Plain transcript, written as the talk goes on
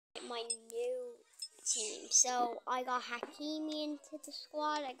my new team. So I got Hakimi into the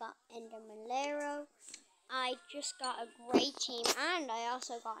squad. I got Ender Malero. I just got a great team, and I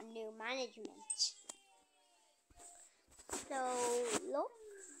also got a new management. So look,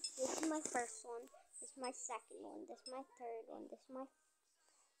 this is my first one. This is my second one. This is my third one. This is my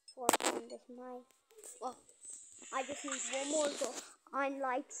fourth one. This is my. Well, I just need one more goal.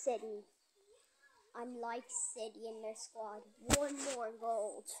 Unlike City in their squad. One more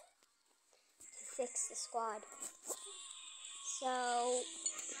goal to fix the squad. So,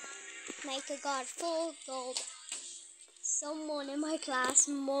 make a god full gold. Someone in my class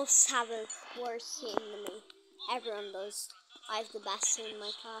must have a worse team than me. Everyone does. I have the best team in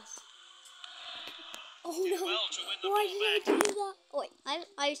my class. Oh no! Why did I do that? Oh, wait,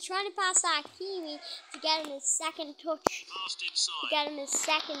 I was trying to pass that Hakimi to get him his second touch, to get him his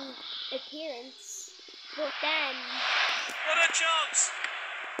second appearance. But then... What a chance!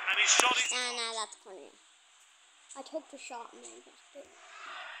 And his shot is... Nah, that's funny. I took the shot and then just did it.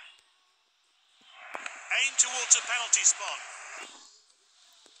 Aim towards a penalty spot.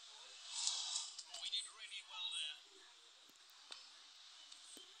 We did really well there.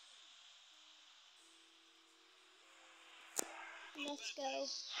 Let's go.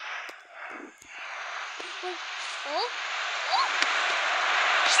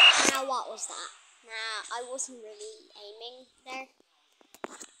 Now what was that? Nah, I wasn't really aiming there.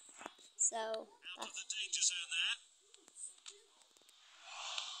 So out of the danger zone there.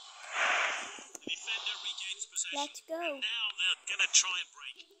 The defender regains possession. Let's go. And now they're gonna try and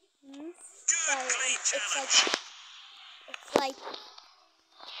break. So Good challenge. It's like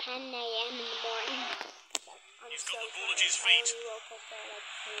 10 a.m. in the morning. He's got the ball at his feet. I only woke up there like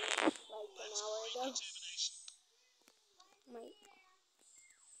an hour ago. Wait.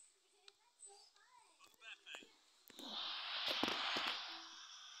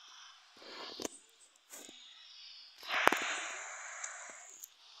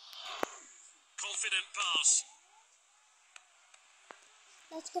 Confident pass.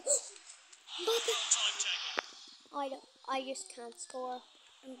 Let's go. I just can't score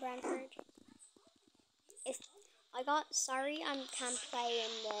in Brentford. I can't play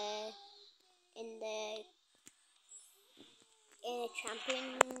in a champion.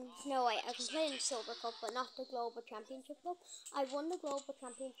 No, wait, I can play in the Silver Cup, but not the Global Championship Cup. I won the Global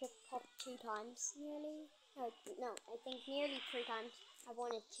Championship Cup 2 times, nearly. No, I think nearly 3 times. I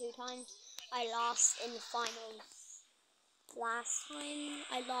won it 2 times. I lost in the finals last time.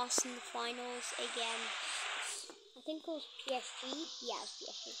 I lost in the finals again. I think it was PSG. Yeah, it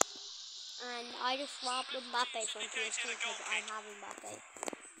was PSG. And I just robbed Mbappe from PSG because I have Mbappe.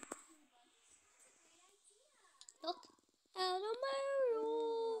 Look.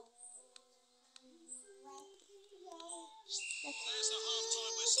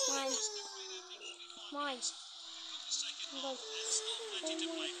 Mine. Well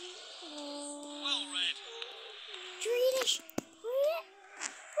read. Greenish.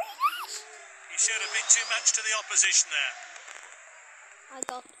 You showed a bit too much to the opposition there. I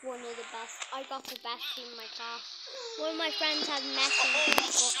got I got the best team in my class. One of my friends had Messi.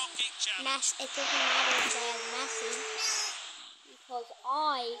 Shocking challenge. It doesn't matter if they have Messi. Because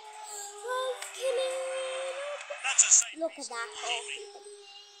I was killing. That's a safe. Look at that goalkeeper.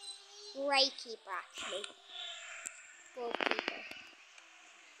 Great keeper, actually. Good keeper.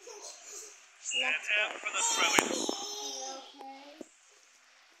 Stand out for the throw-in.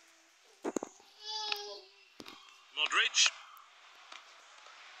 Modric.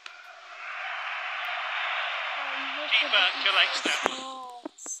 Keeper collects that. Oh,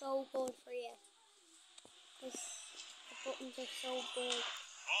 so good for you. The buttons are so big.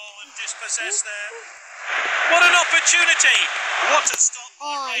 Oh, and dispossessed there. What an opportunity! What a stop by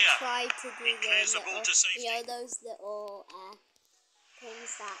I Rhea. tried to do Clears the ball to safety. those little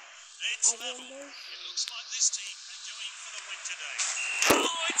things that It's everyone level. does. It looks like this team are going for the win today.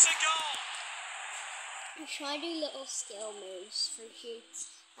 Oh, it's a goal! I try to do little skill moves for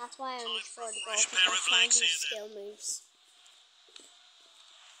shoots. That's why I only scored a goal. Fresh Because pair I of try and legs do here skill moves.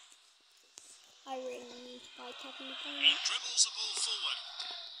 I really need to buy technical. He dribbles the ball forward.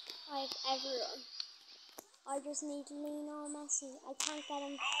 I have everyone. I just need to lean on Messi. I can't get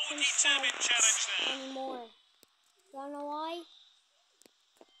him Oh, from determined challenge there. anymore. You don't know why?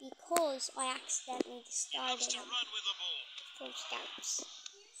 Because I accidentally He loves started to him run with the ball. from scouts.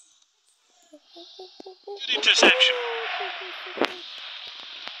 Good interception.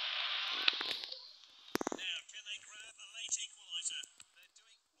 Now, can they grab a late equaliser? They're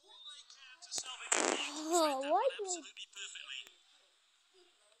doing all they can to salvage the game. Oh, why did Absolutely perfectly.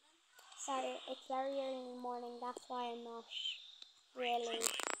 Sorry, it's very early in the morning. That's why I'm not really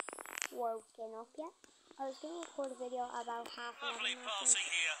woken up yet. I was going to record a video about half an hour. Lovely passing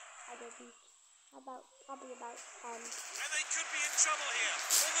here. I didn't. Probably about 10. And they could be in trouble here.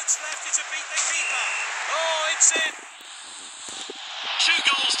 All that's left is to beat the keeper. Oh, it's in. 2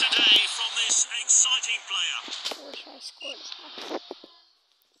 goals today from this exciting player. I wish I scored a hat-trick.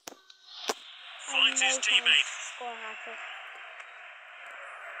 Finds his teammate. Score a hat-trick.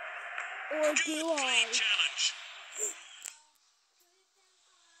 Or do I? Challenge.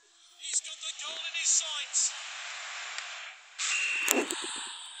 He's got the goal in his sights.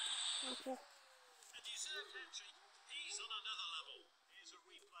 Okay. A deserved hat-trick. He's on another level. Here's a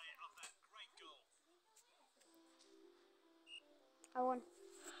replay of that great goal. I won.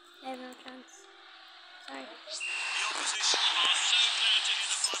 I have no chance. Sorry. The opposition are so glad to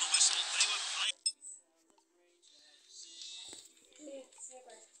hear the final whistle. They were playing.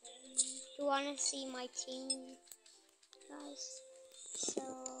 Do you want to see my team, guys? So,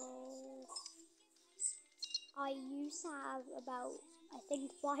 I used to have about, I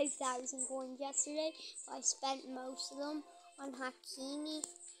think, 5,000 coins yesterday. But I spent most of them on Hakimi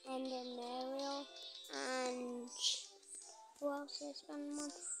and Ariel and who else did I spend them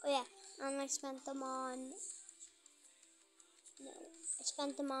on? Oh yeah, and I spent them on. No, I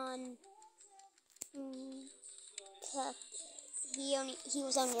spent them on. He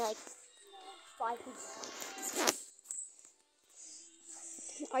was only like 5.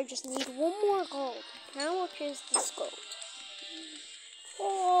 I just need one more gold. How much is this gold?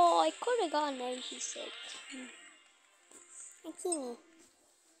 Oh, I could have gotten 86. Hakimi.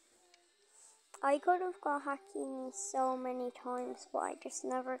 I could have got Hakimi so many times, but I just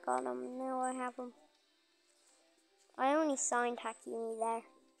never got him. Now I have him. I only signed Hakimi there.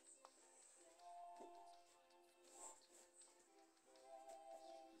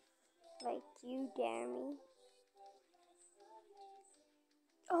 Like, you dare me?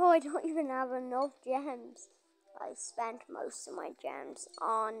 Oh, I don't even have enough gems. I spent most of my gems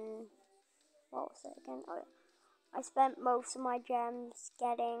on... What was it again? Oh, yeah. I spent most of my gems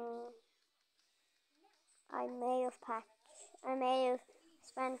getting... I may have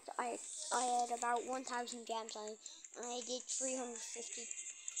spent... I had about 1,000 gems on it. And I did 350...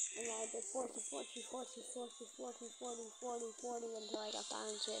 And I did 40 until I got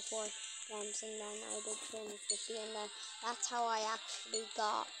down to 4 gems, and then I did 350, and then that's how I actually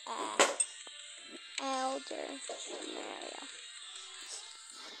got Elder Mario.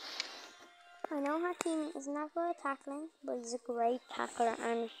 I know Hakim is not good at tackling, but he's a great tackler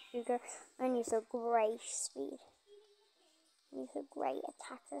and a shooter, and he's a great speed. He's a great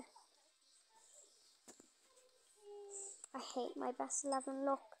attacker. I hate my best 11.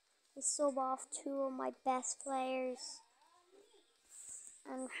 Look. I sub off 2 of my best players.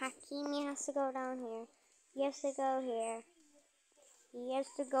 And Hakimi has to go down here. He has to go here. He has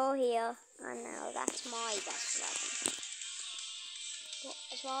to go here. And now that's my best 11. But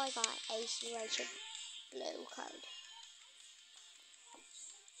as well, I got AC rated blue card.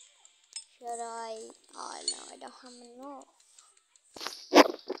 Should I? Oh no, I don't have enough.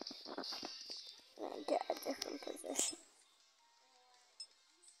 I'll get a different position.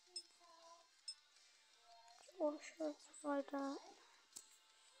 Or should I that?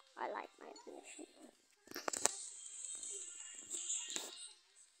 I like my position.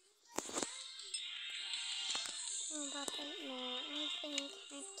 But no, I think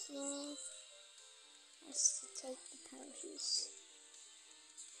Hakimi has to take the penalties.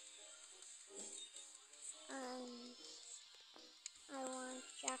 I want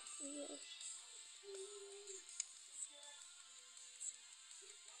Jack Reels.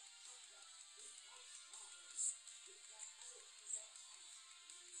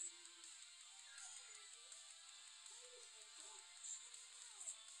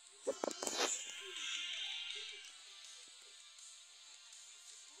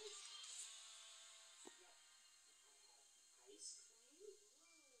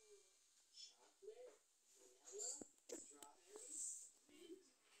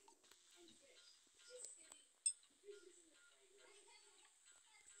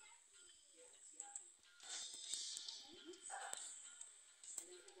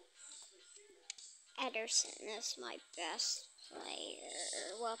 Ederson is my best player.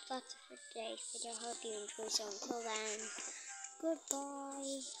 Well, that's it for today's video. Hope you enjoyed. So until then,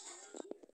 goodbye.